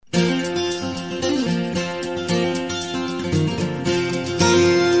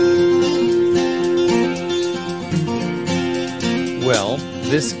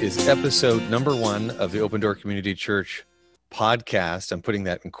This is episode number 1 of the Open Door Community Church podcast. I'm putting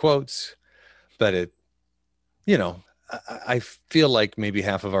that in quotes, but I feel like maybe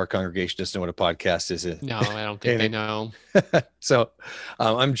half of our congregation doesn't know what a podcast is. No, I don't think they know. So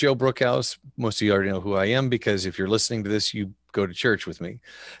I'm Joe Brookhouse. Most of you already know who I am because if you're listening to this, you go to church with me.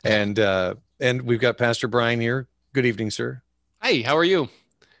 And we've got Pastor Brian here. Good evening, sir. Hey, how are you?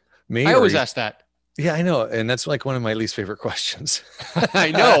 Me? I always ask that. Yeah, I know. And that's like one of my least favorite questions.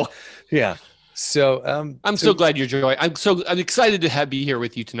 I know. Yeah. So I'm so glad you're joining. I'm excited to be here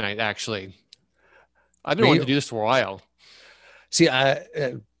with you tonight, actually. I've been wanting to do this for a while. See,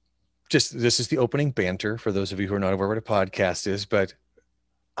 this is the opening banter for those of you who are not aware what a podcast is, but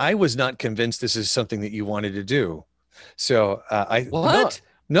I was not convinced this is something that you wanted to do. So What?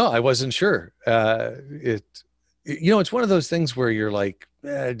 No, I wasn't sure. It's one of those things where you're like,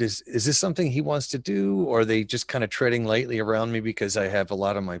 is this something he wants to do? Or are they just kind of treading lightly around me because I have a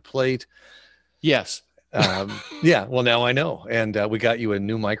lot on my plate? Yes. Yeah, well, now I know. And we got you a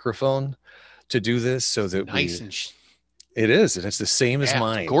new microphone to do this so that it is. And it's the same as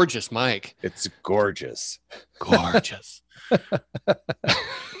mine. Gorgeous mic. It's gorgeous. Gorgeous.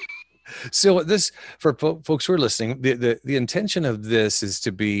 So this, for folks who are listening, the intention of this is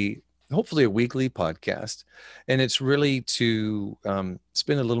to be hopefully a weekly podcast. And it's really to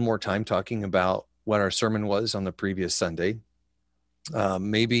spend a little more time talking about what our sermon was on the previous Sunday.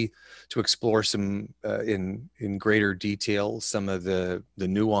 Maybe to explore some in greater detail some of the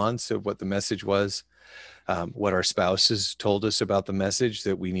nuance of what the message was, what our spouses told us about the message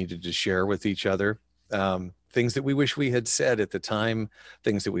that we needed to share with each other, things that we wish we had said at the time,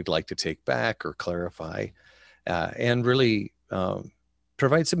 things that we'd like to take back or clarify, and really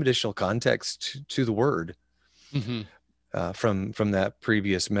provide some additional context to the word from that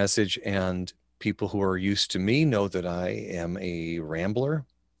previous message. And people who are used to me know that I am a rambler.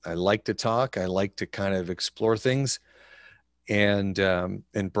 I like to talk. I like to kind of explore things. And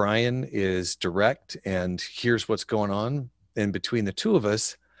Brian is direct and here's what's going on. And between the two of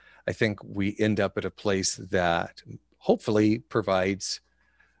us, I think we end up at a place that hopefully provides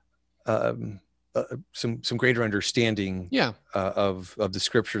some greater understanding of the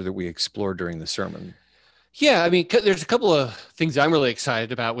scripture that we explored during the sermon. Yeah, I mean, there's a couple of things I'm really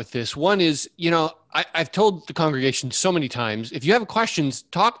excited about with this. One is, I've told the congregation so many times, if you have questions,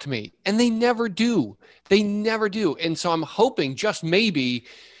 talk to me. And they never do. They never do. And so I'm hoping just maybe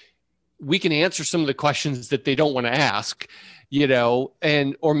we can answer some of the questions that they don't want to ask,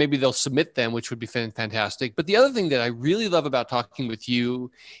 or maybe they'll submit them, which would be fantastic. But the other thing that I really love about talking with you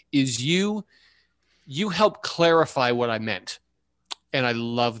is you help clarify what I meant. And I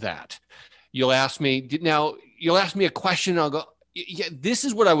love that. You'll ask me a question. I'll go, yeah, this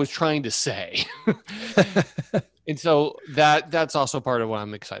is what I was trying to say. And so that's also part of what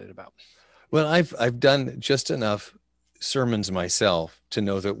I'm excited about. Well, I've done just enough sermons myself to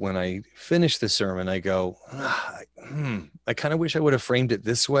know that when I finish the sermon, I go, I kind of wish I would have framed it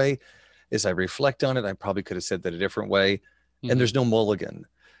this way. As I reflect on it, I probably could have said that a different way. Mm-hmm. And there's no mulligan,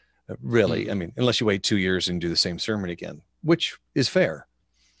 really. Mm-hmm. I mean, unless you wait 2 years and do the same sermon again, which is fair.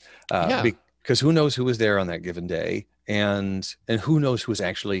 Because who knows who was there on that given day, and who knows who was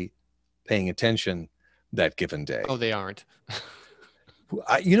actually paying attention that given day. Oh, they aren't.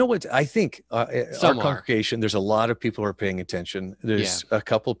 You know what? I think our congregation, there's a lot of people who are paying attention. There's a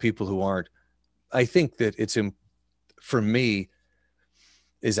couple of people who aren't. I think that for me,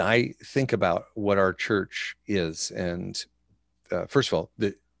 is I think about what our church is. And first of all,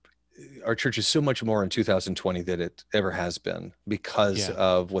 our church is so much more in 2020 than it ever has been because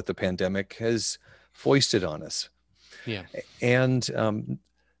of what the pandemic has foisted on us. Yeah. And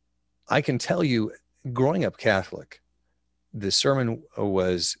I can tell you, growing up Catholic, the sermon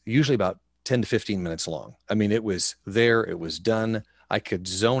was usually about 10 to 15 minutes long. I mean, it was there, it was done. I could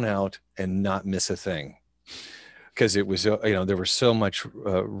zone out and not miss a thing because it was, there was so much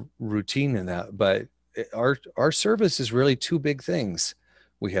routine in that. But our service is really two big things.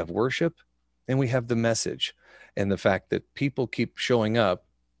 We have worship and we have the message. And the fact that people keep showing up,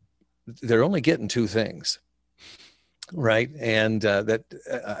 they're only getting two things, right? And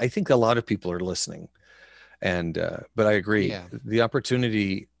I think a lot of people are listening. And but I agree, the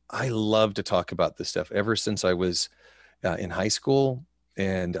opportunity, I love to talk about this stuff ever since I was in high school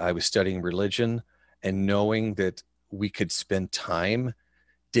and I was studying religion, and knowing that we could spend time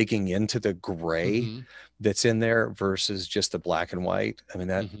digging into the gray that's in there versus just the black and white. I mean,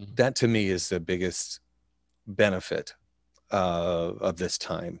 that to me is the biggest benefit of this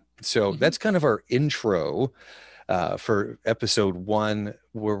time. So that's kind of our intro for episode 1,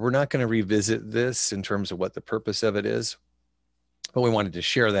 where we're not going to revisit this in terms of what the purpose of it is. but we wanted to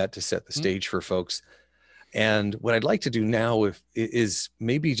share that to set the stage for folks. And what I'd like to do now is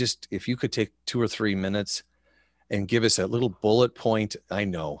maybe just if you could take 2 or 3 minutes and give us a little bullet point. I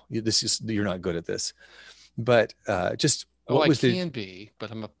know you're not good at this, but just what was I can be,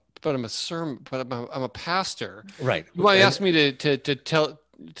 but I'm a pastor. Right. You want to ask me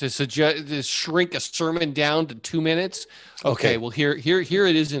to suggest to shrink a sermon down to 2 minutes? Okay. Well, here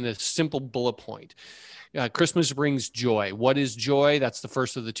it is in a simple bullet point. Christmas brings joy. What is joy? That's the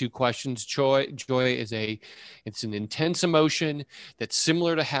first of the 2 questions. Joy is it's an intense emotion that's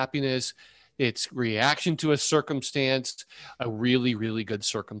similar to happiness. It's reaction to a circumstance, a really, really good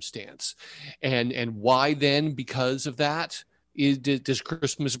circumstance. And why then? Because of that, does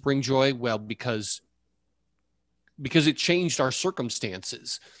Christmas bring joy? Well, because it changed our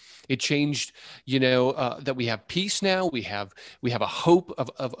circumstances. It changed, that we have peace now. We have a hope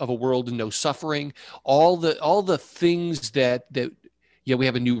of a world and no suffering. All the things that we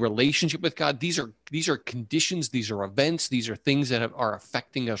have a new relationship with God. These are conditions. These are events. These are things that are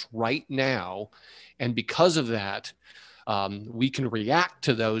affecting us right now, and because of that, we can react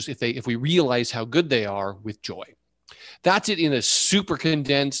to those if we realize how good they are with joy. That's it in a super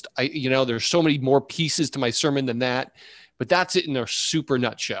condensed. There's so many more pieces to my sermon than that, but that's it in a super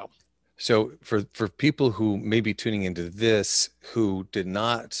nutshell. So for people who may be tuning into this who did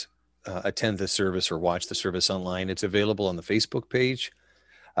not attend the service or watch the service online, it's available on the Facebook page.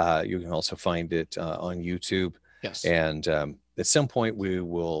 You can also find it on YouTube. Yes. And at some point we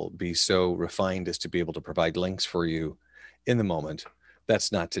will be so refined as to be able to provide links for you in the moment.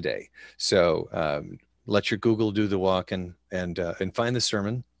 That's not today. So let your Google do the walk and find the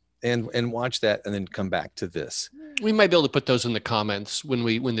sermon and watch that, and then come back to this. We might be able to put those in the comments when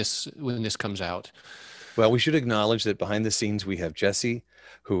this comes out. Well, we should acknowledge that behind the scenes we have Jessie,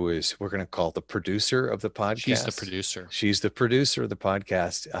 who is, we're going to call the producer of the podcast. She's the producer. She's the producer of the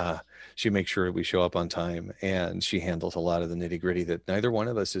podcast. She makes sure we show up on time, and she handles a lot of the nitty gritty that neither one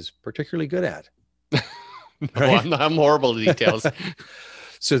of us is particularly good at. Right? No, I'm horrible at details.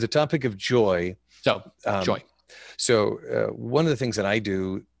 So the topic of joy. Joy. So one of the things that I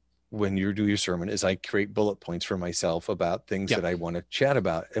do when you do your sermon is I create bullet points for myself about things that I want to chat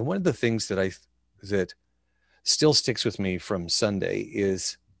about. And one of the things that still sticks with me from Sunday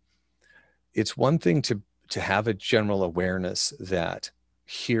is it's one thing to have a general awareness that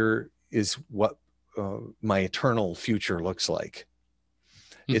here is what my eternal future looks like.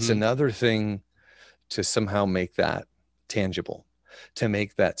 Mm-hmm. It's another thing to somehow make that tangible, to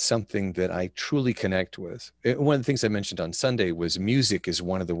make that something that I truly connect with. One of the things I mentioned on Sunday was music is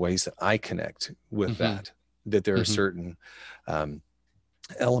one of the ways that I connect with that there are certain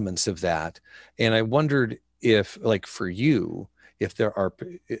elements of that. And I wondered if, like for you, if there are,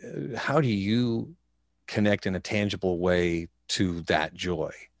 how do you connect in a tangible way to that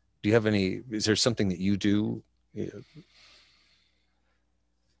joy? Do you have is there something that you do?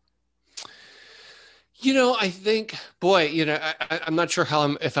 I think, I'm not sure if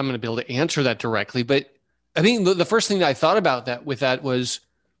I'm going to be able to answer that directly, but I think the first thing that I thought about that was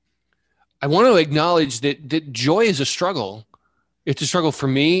I want to acknowledge that joy is a struggle. It's a struggle for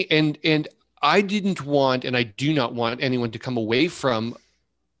me. And I didn't want, and I do not want anyone to come away from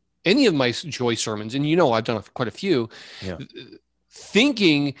any of my joy sermons. And, I've done quite a few,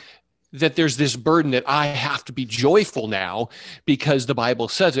 thinking that there's this burden that I have to be joyful now because the Bible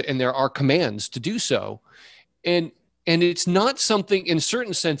says it and there are commands to do so. And it's not something, in a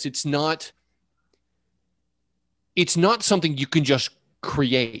certain sense, it's not something you can just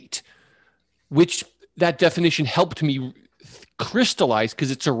create, which that definition helped me crystallize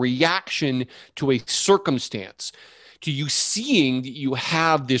because it's a reaction to a circumstance, to you seeing that you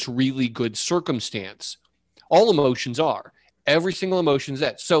have this really good circumstance. All emotions are. Every single emotion is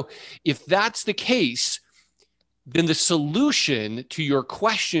that. So if that's the case, then the solution to your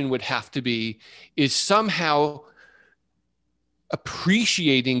question would have to be is somehow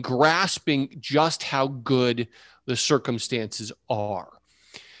appreciating, grasping just how good the circumstances are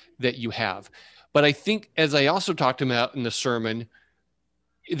that you have. But I think, as I also talked about in the sermon,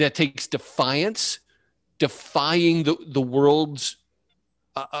 that takes defiance, defying the world's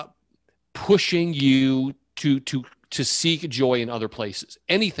pushing you to seek joy in other places,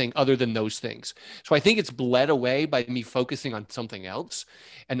 anything other than those things. So I think it's bled away by me focusing on something else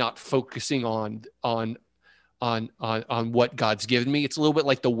and not focusing on what God's given me. It's a little bit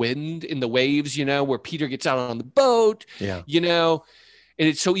like the wind in the waves, where Peter gets out on the boat, and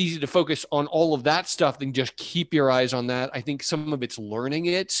it's so easy to focus on all of that stuff than just keep your eyes on that. I think some of it's learning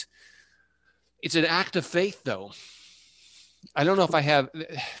it. It's an act of faith, though. I don't know if I have.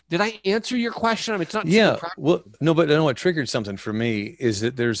 Did I answer your question? I mean, it's not super Yeah. practical. Well, no, but I know what triggered something for me is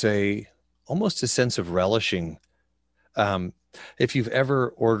that there's almost a sense of relishing. Um, if you've ever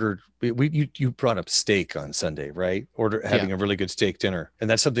ordered, you brought up steak on Sunday, right? Yeah. Having a really good steak dinner, and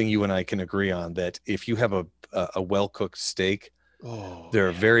that's something you and I can agree on. That if you have a well cooked steak, Oh, there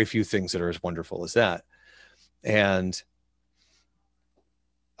are yeah. very few things that are as wonderful as that. And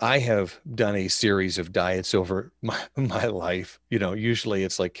I have done a series of diets over my life. Usually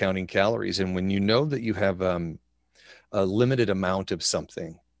it's like counting calories, and when you know that you have a limited amount of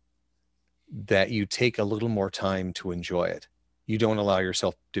something, that you take a little more time to enjoy it. You don't allow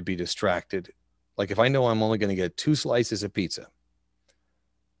yourself to be distracted. Like if I know I'm only going to get 2 slices of pizza,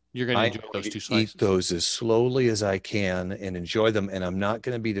 You're going to I'm enjoy going those to two eat slices. those as slowly as I can and enjoy them. And I'm not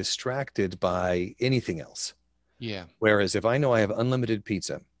going to be distracted by anything else. Yeah. Whereas if I know I have unlimited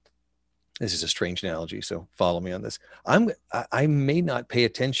pizza, this is a strange analogy, so follow me on this. I may not pay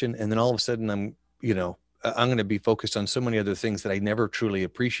attention, and then all of a sudden I'm going to be focused on so many other things that I never truly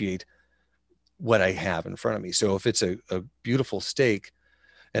appreciate what I have in front of me. So if it's a beautiful steak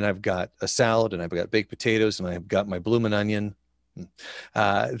and I've got a salad and I've got baked potatoes and I've got my bloomin' onion,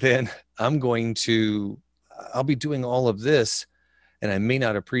 then I'll be doing all of this, and I may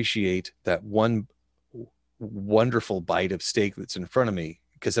not appreciate that one wonderful bite of steak that's in front of me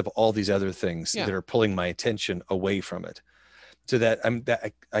because of all these other things Yeah. that are pulling my attention away from it. So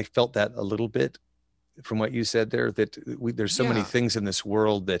I felt that a little bit from what you said there, that there's so many Yeah. things in this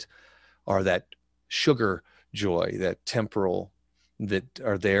world that are that sugar joy, that temporal, that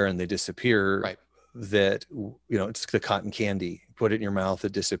are there and they disappear. Right. That it's the cotton candy. Put it in your mouth,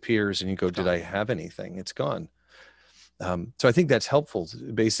 it disappears, and you go, It's "Did gone. I have anything?" It's gone. So I think that's helpful.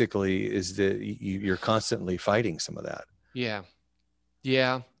 Basically, is that you're constantly fighting some of that. Yeah.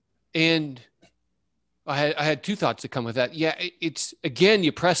 Yeah. And I had two thoughts that come with that. Yeah. It's again,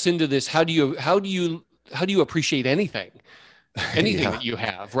 you press into this. How do you appreciate anything Yeah, that you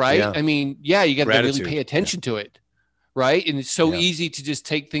have, right? yeah. I mean, yeah, you got to really pay Gratitude. Yeah, attention to it, right? And it's so yeah, easy to just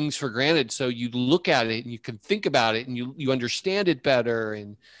take things for granted. So you look at it and you can think about it and you understand it better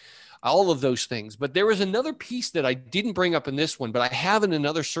and all of those things. But there was another piece that I didn't bring up in this one, but I have in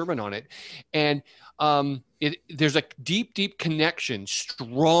another sermon on it. And there's a deep connection,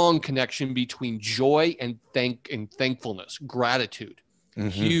 strong connection between joy and thankfulness, gratitude, hmm,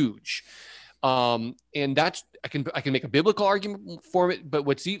 huge. And that's I can make a biblical argument for it, but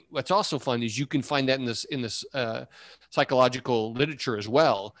what's also fun is you can find that in this psychological literature as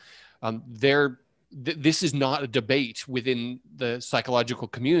well. This is not a debate within the psychological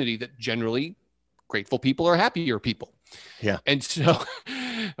community that generally grateful people are happier people. yeah, And so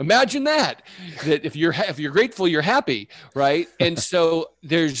imagine that if you're grateful, you're happy, right? And so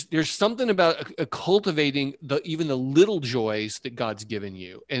there's something about cultivating even the little joys that God's given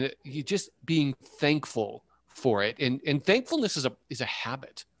you, and you just being thankful for it. And thankfulness is a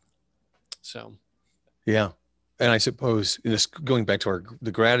habit. So yeah. And I suppose this going back to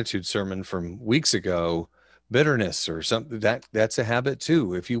the gratitude sermon from weeks ago, bitterness or something that's a habit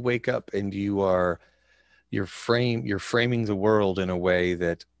too. If you wake up and you're framing the world in a way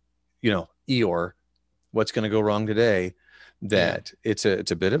that Eeyore, what's going to go wrong today, yeah. that it's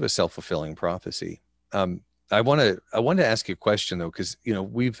a bit of a self-fulfilling prophecy. I want to ask you a question though, because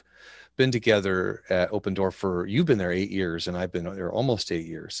we've been together at Open Door you've been there 8 years and I've been there almost 8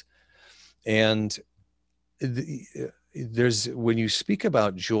 years. And there's when you speak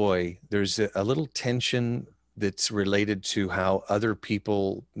about joy, there's a little tension that's related to how other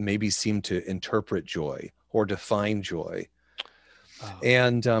people maybe seem to interpret joy or define joy. Oh.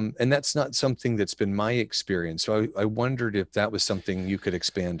 And that's not something that's been my experience. So I wondered if that was something you could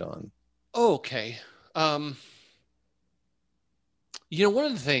expand on. Okay. Um, one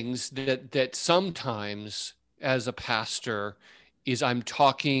of the things that sometimes as a pastor is I'm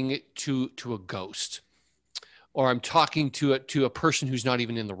talking to a ghost, or I'm talking to a person who's not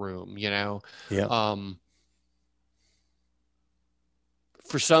even in the room. Yeah, Um,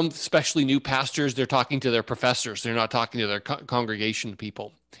 for some, especially new pastors, they're talking to their professors. They're not talking to their congregation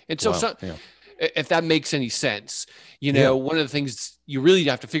people. And so, wow, yeah, if that makes any sense, yeah, one of the things you really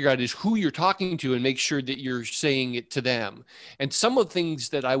have to figure out is who you're talking to and make sure that you're saying it to them. And some of the things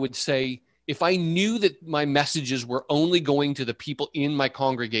that I would say, if I knew that my messages were only going to the people in my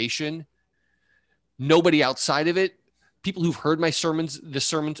congregation, nobody outside of it, people who've heard the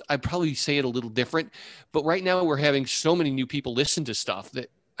sermons, I'd probably say it a little different. But right now we're having so many new people listen to stuff that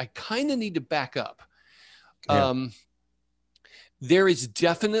I kind of need to back up. yeah, Um, there is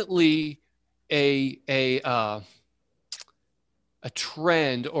definitely a a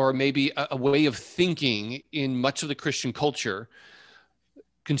trend or maybe a way of thinking in much of the Christian culture,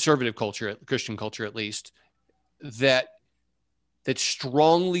 conservative culture, Christian culture at least, that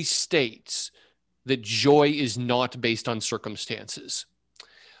strongly states that joy is not based on circumstances.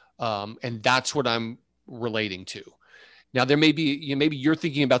 And that's what I'm relating to. Now, there may be, maybe you're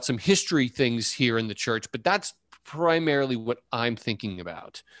thinking about some history things here in the church, but that's primarily what I'm thinking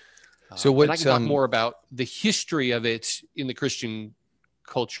about. So what, and I can talk more about the history of it in the Christian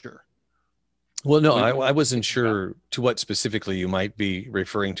culture. Well, no, I wasn't sure to what specifically you might be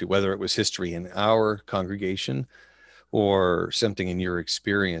referring to, whether it was history in our congregation or something in your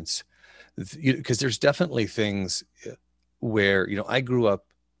experience. Because there's definitely things where, I grew up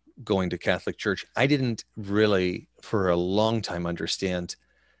going to Catholic church. I didn't really, for a long time, understand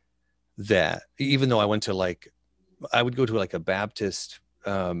that, even though I went to I would go to a Baptist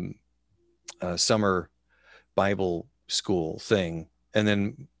summer Bible school thing. And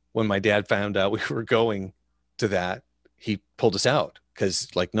then when my dad found out we were going to that, he pulled us out because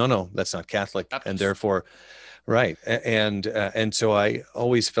no, that's not Catholic. Baptist. And therefore, right. And so I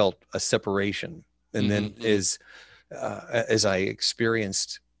always felt a separation. And then as I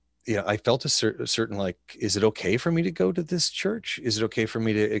experienced, I felt a certain, is it okay for me to go to this church? Is it okay for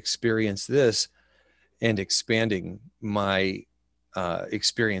me to experience this? And expanding my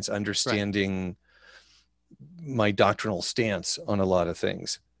experience, understanding my doctrinal stance on a lot of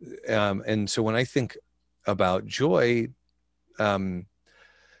things. And so when I think about joy, I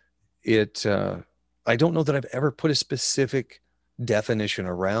don't know that I've ever put a specific definition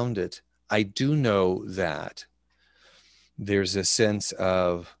around it. I do know that there's a sense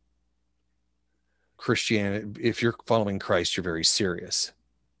of Christianity. If you're following Christ, you're very serious.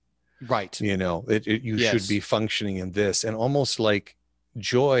 Right. You should be functioning in this, and almost like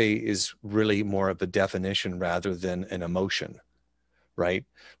joy is really more of a definition rather than an emotion, right?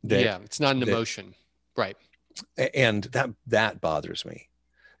 It's not an emotion. Right. And that bothers me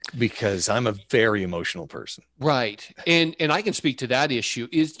because I'm a very emotional person. Right. And I can speak to that issue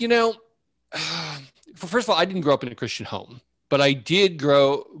is, first of all, I didn't grow up in a Christian home, but I did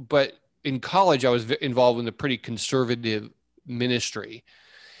but in college, I was involved in a pretty conservative ministry.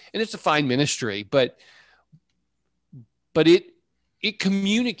 And it's a fine ministry, but it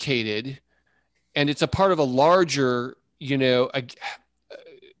communicated, and it's a part of a larger, a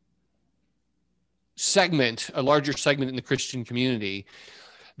larger segment in the Christian community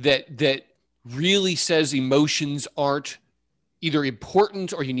that really says emotions aren't either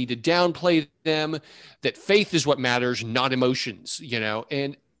important or you need to downplay them, that faith is what matters, not emotions,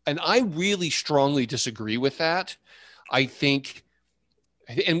 and I really strongly disagree with that. I think,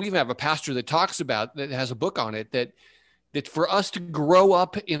 and we even have a pastor that talks about, that has a book on it, that for us to grow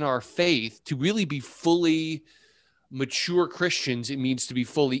up in our faith, to really be fully mature Christians, it means to be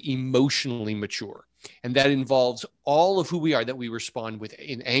fully emotionally mature. And that involves all of who we are, that we respond with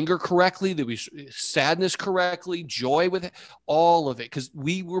in anger correctly, that we sadness correctly, joy with it, all of it, because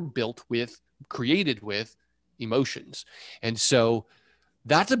we were created with emotions. And so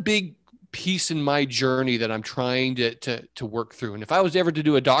that's a big piece in my journey that I'm trying to work through. And if I was ever to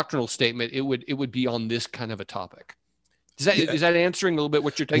do a doctrinal statement, it would be on this kind of a topic. Is that answering a little bit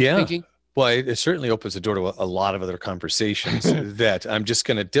what you're thinking? Well, it certainly opens the door to a lot of other conversations that I'm just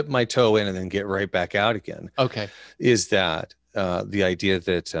going to dip my toe in and then get right back out again. Okay. Is that the idea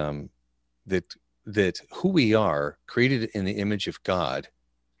that that who we are, created in the image of God,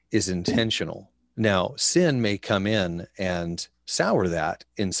 is intentional. Now, sin may come in and sour that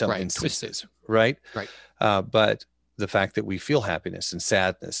in some instances, right? Right. But the fact that we feel happiness and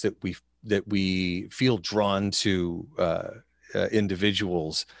sadness, that we feel drawn to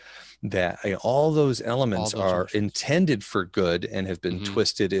individuals, that all those elements are intended for good and have been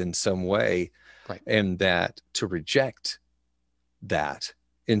twisted in some way, right? And that to reject that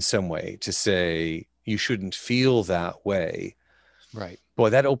in some way, to say you shouldn't feel that way, right?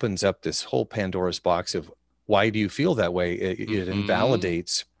 Boy, that opens up this whole Pandora's box of why do you feel that way? It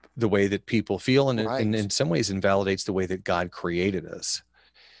invalidates the way that people feel, and, and in some ways invalidates the way that God created us.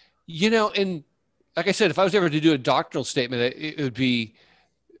 And like I said, if I was ever to do a doctrinal statement, it would be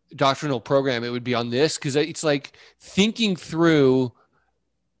doctrinal program. It would be on this, because it's like thinking through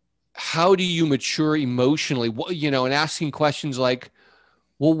how do you mature emotionally, and asking questions like,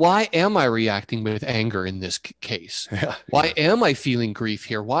 well, why am I reacting with anger in this case? Why am I feeling grief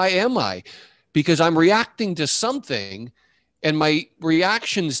here? Why am I? Because I'm reacting to something, and my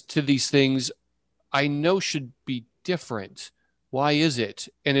reactions to these things I know should be different. Why is it?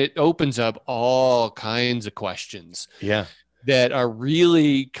 And it opens up all kinds of questions that are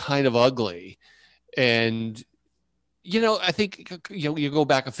really kind of ugly. And I think, you go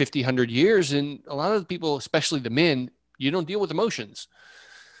back a 50, 100 years, and a lot of the people, especially the men, you don't deal with emotions.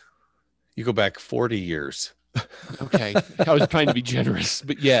 You go back 40 years. Okay. I was trying to be generous,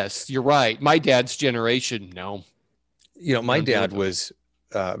 but yes, you're right. My dad's generation, no. My dad was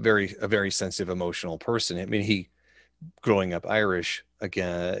a very sensitive, emotional person. I mean, he, growing up Irish,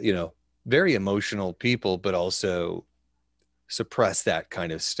 again, very emotional people, but also suppress that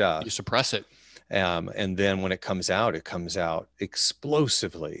kind of stuff. You suppress it. And then when it comes out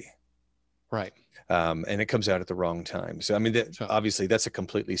explosively. Right. And it comes out at the wrong time. So, I mean, obviously that's a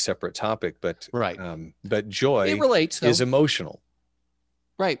completely separate topic, but right. But joy it relates, though. is emotional.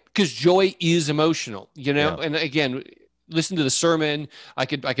 Right. Because joy is emotional, Yeah. And again, listen to the sermon. I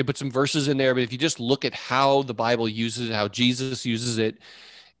could put some verses in there, but if you just look at how the Bible uses it, how Jesus uses it,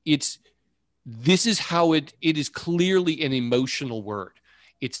 this is how it is clearly an emotional word.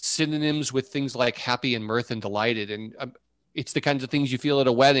 It's synonyms with things like happy and mirth and delighted. And it's the kinds of things you feel at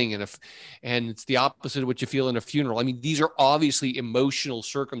a wedding, and it's the opposite of what you feel in a funeral. I mean, these are obviously emotional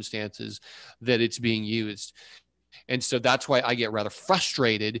circumstances that it's being used. And so that's why I get rather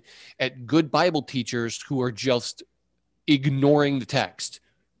frustrated at good Bible teachers who are just ignoring the text.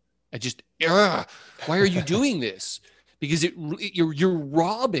 Why are you doing this? Because you're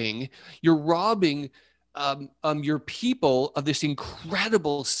robbing your people of this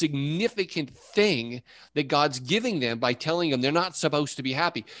incredible, significant thing that God's giving them by telling them they're not supposed to be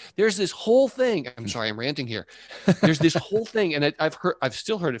happy. There's this whole thing. I'm sorry, I'm ranting here. There's this whole thing, and I've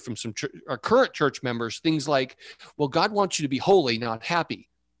still heard it from some our current church members. Things like, "Well, God wants you to be holy, not happy."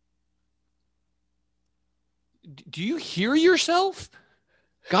 Do you hear yourself?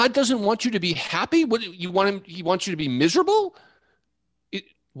 God doesn't want you to be happy. What you want him? He wants you to be miserable.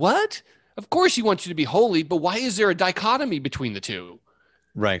 What? Of course, he wants you to be holy, but why is there a dichotomy between the two?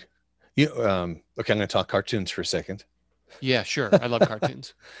 Right. Okay, I'm going to talk cartoons for a second. Yeah, sure. I love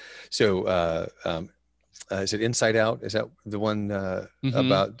cartoons. So, is it Inside Out? Is that the one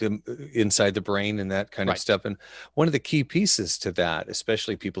about the inside the brain and that kind of stuff? And one of the key pieces to that,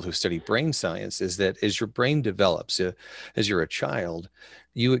 especially people who study brain science, is that as your brain develops, as you're a child,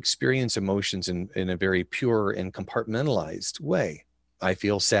 you experience emotions in a very pure and compartmentalized way. I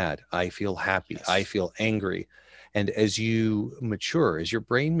feel sad. I feel happy. Yes. I feel angry. And as you mature, as your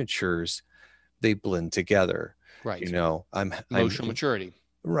brain matures, they blend together. Right. Emotional maturity.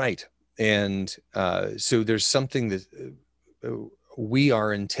 Right. And so there's something that we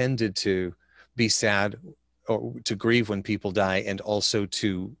are intended to be sad or to grieve when people die, and also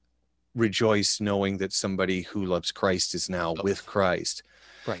to rejoice knowing that somebody who loves Christ is now with Christ.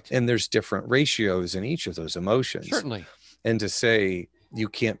 Right. And there's different ratios in each of those emotions. Certainly. And to say you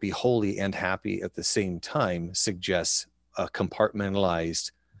can't be holy and happy at the same time suggests a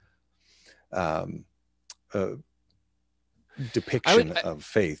compartmentalized depiction of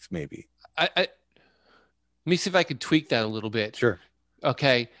faith, maybe. Let me see if I could tweak that a little bit. Sure.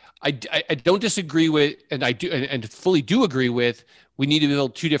 Okay. I don't disagree with, and I do, and fully do agree with, we need to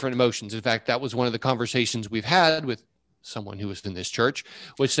build two different emotions. In fact, that was one of the conversations we've had with someone who was in this church,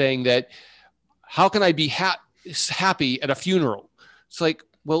 was saying that, how can I be happy at a funeral? It's like,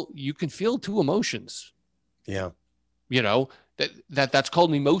 well, you can feel two emotions. Yeah. That's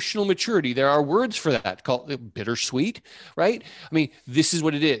called emotional maturity. There are words for that, called bittersweet, right? I mean, this is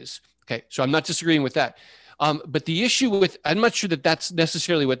what it is. Okay. So I'm not disagreeing with that. But the issue with, I'm not sure that that's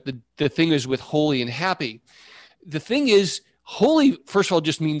necessarily what the thing is with holy and happy. The thing is, holy, first of all,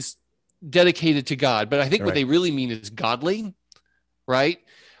 just means dedicated to God. But I think what they really mean is godly, right?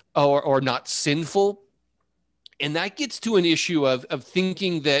 Or not sinful. And that gets to an issue of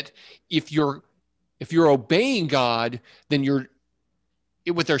thinking that if you're obeying God, then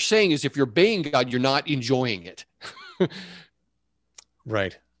what they're saying is, if you're obeying God, you're not enjoying it.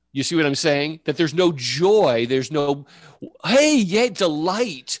 Right. You see what I'm saying? That there's no joy, there's no,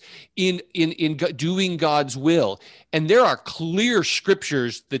 delight in doing God's will. And there are clear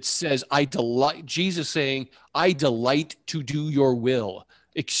scriptures that says, I delight, Jesus saying, I delight to do your will.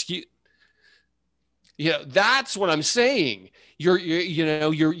 That's what I'm saying.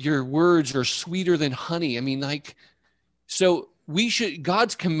 Your words are sweeter than honey. I mean, so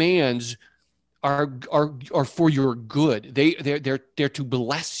God's commands are for your good. They're to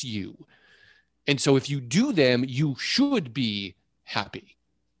bless you. And so if you do them, you should be happy.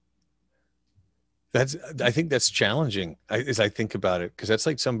 I think that's challenging as I think about it, because that's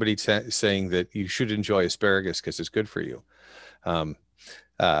like somebody saying that you should enjoy asparagus because it's good for you.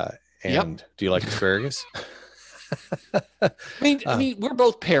 And do you like asparagus? I mean, we're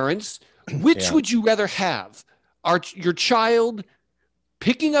both parents. Which would you rather have? Your child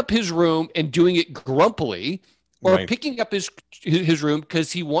picking up his room and doing it grumpily, or Right. picking up his room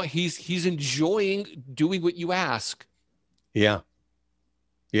because he's enjoying doing what you ask. Yeah.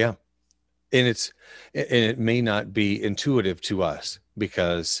 Yeah. And it may not be intuitive to us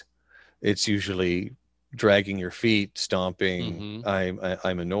because it's usually dragging your feet, stomping. Mm-hmm.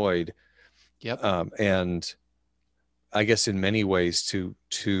 I'm annoyed. Yep. And I guess in many ways to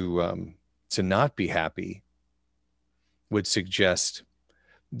not be happy would suggest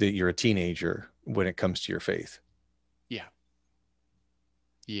that you're a teenager when it comes to your faith. Yeah.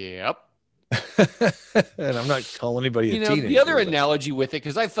 Yep. And I'm not calling anybody a The other teenager, but analogy with it,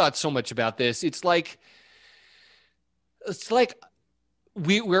 because I've thought so much about this, it's like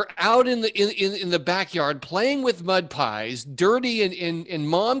we're out in the backyard playing with mud pies, dirty, and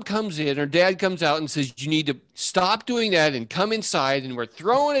mom comes in or dad comes out and says, you need to stop doing that and come inside, and we're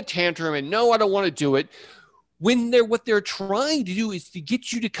throwing a tantrum and no, I don't want to do it. When what they're trying to do is to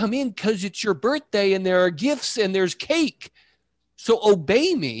get you to come in because it's your birthday and there are gifts and there's cake. So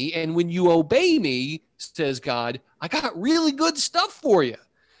obey me. And when you obey me, says God, I got really good stuff for you.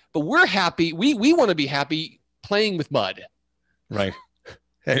 But we're happy. We want to be happy playing with mud. right.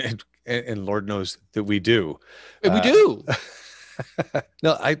 And Lord knows that we do. And we do.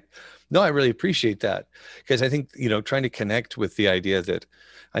 No, I really appreciate that because I think, trying to connect with the idea that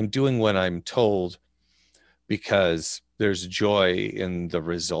I'm doing what I'm told because there's joy in the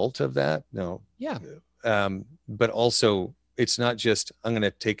result of that. No. Yeah. But also it's not just, I'm going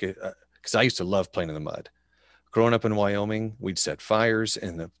to take because I used to love playing in the mud. Growing up in Wyoming, we'd set fires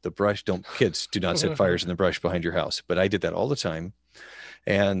in the brush. Kids do not set fires in the brush behind your house, but I did that all the time.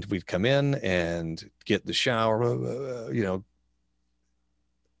 And we'd come in and get the shower,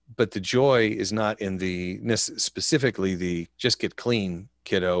 but the joy is not in specifically the just get clean,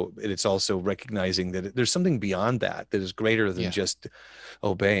 kiddo. It's also recognizing that there's something beyond that is greater than just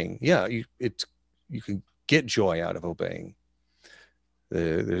obeying. Yeah, you can get joy out of obeying.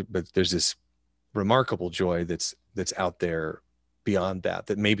 But there's this remarkable joy that's out there beyond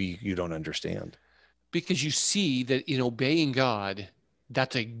that maybe you don't understand. Because you see that in obeying God,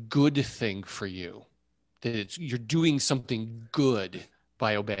 that's a good thing for you. That you're doing something good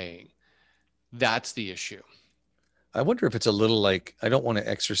by obeying. That's the issue. I wonder if it's a little like, I don't want to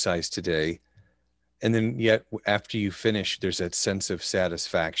exercise today. And then yet after you finish, there's that sense of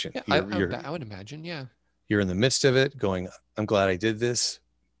satisfaction. Yeah, I would imagine. Yeah. You're in the midst of it going, I'm glad I did this.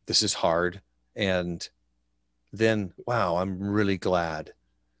 This is hard. And then, wow, I'm really glad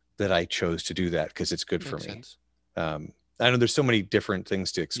that I chose to do that because it's good for me. I know there's so many different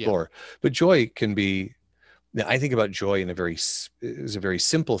things to explore, but joy can be, I think about joy is a very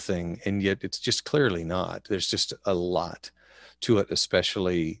simple thing. And yet it's just clearly not. There's just a lot to it,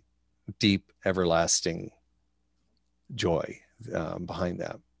 especially deep, everlasting joy behind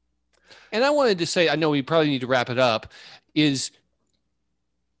that. And I wanted to say, I know we probably need to wrap it up, is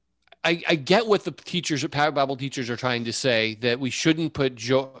I get what the teachers, Bible teachers, are trying to say, that we shouldn't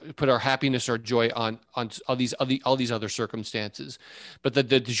put our happiness or joy on all these other circumstances, but that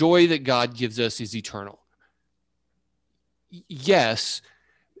the joy that God gives us is eternal. Yes,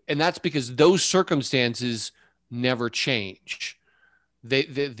 and that's because those circumstances never change.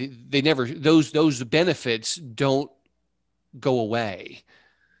 They never, those benefits don't go away.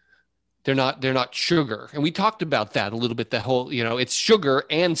 They're not sugar. And we talked about that a little bit, the whole, it's sugar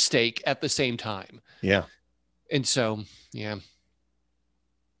and steak at the same time. Yeah. And so, yeah,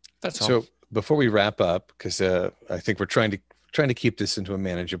 that's all. So before we wrap up, because I think we're trying to keep this into a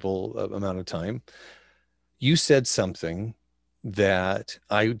manageable amount of time, you said something that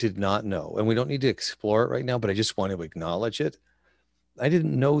I did not know, and we don't need to explore it right now, but I just want to acknowledge it. I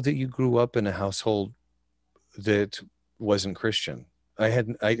didn't know that you grew up in a household that wasn't Christian. I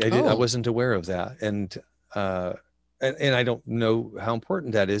wasn't aware of that. And I don't know how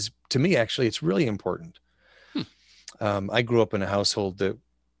important that is to me. Actually, it's really important. I grew up in a household that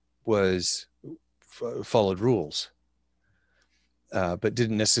was followed rules, but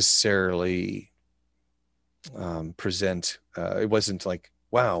didn't necessarily present. It wasn't like,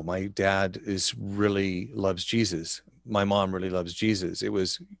 wow, my dad really loves Jesus. My mom really loves Jesus. It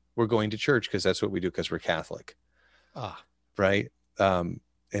was, we're going to church because that's what we do because we're Catholic. Right.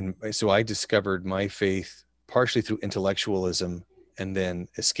 And so I discovered my faith partially through intellectualism and then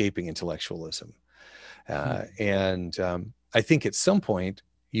escaping intellectualism. And I think at some point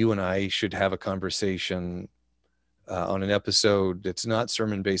you and I should have a conversation on an episode that's not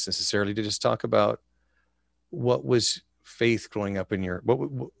sermon based necessarily, to just talk about what was faith growing up in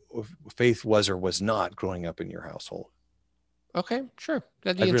what faith was or was not growing up in your household. Okay, sure.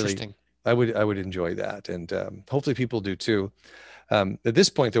 That'd be interesting. I would enjoy that. And hopefully people do too. At this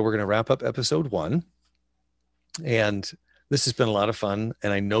point, though, we're going to wrap up episode 1. And this has been a lot of fun.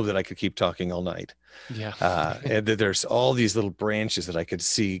 And I know that I could keep talking all night. Yeah. And that there's all these little branches that I could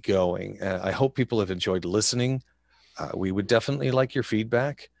see going. I hope people have enjoyed listening. We would definitely like your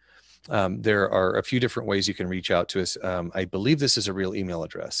feedback. There are a few different ways you can reach out to us. I believe this is a real email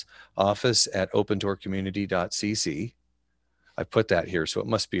address, office@opendoorcommunity.cc. I put that here, so it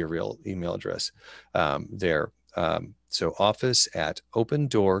must be a real email address there. So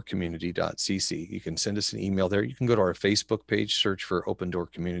office@opendoorcommunity.cc. You can send us an email there. You can go to our Facebook page, search for Open Door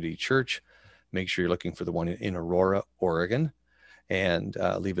Community Church. Make sure you're looking for the one in Aurora, Oregon, and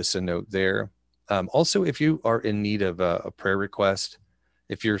leave us a note there. Also, if you are in need of a prayer request,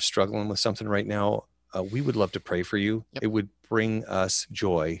 if you're struggling with something right now, we would love to pray for you. Yep. It would bring us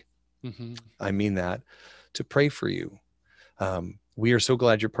joy. I mean that, to pray for you. We are so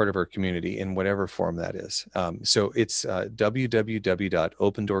glad you're part of our community in whatever form that is. So it's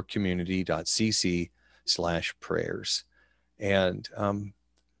www.opendoorcommunity.cc/prayers. And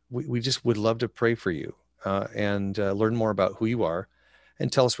we just would love to pray for you and learn more about who you are, and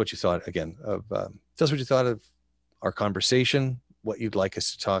tell us what you thought again of, tell us what you thought of our conversation, what you'd like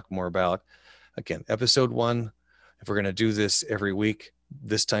us to talk more about. Again, episode 1, if we're going to do this every week,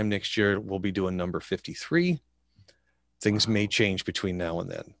 this time next year, we'll be doing number 53. Things may change between now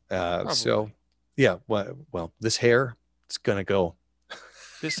and then. So yeah, well, this hair, it's going to go.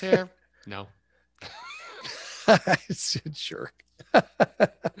 This hair? No. It's a jerk. Thanks,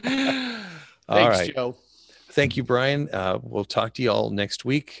 all right. Joe. Thank you, Brian. We'll talk to you all next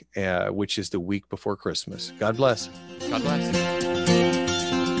week, which is the week before Christmas. God bless. God bless.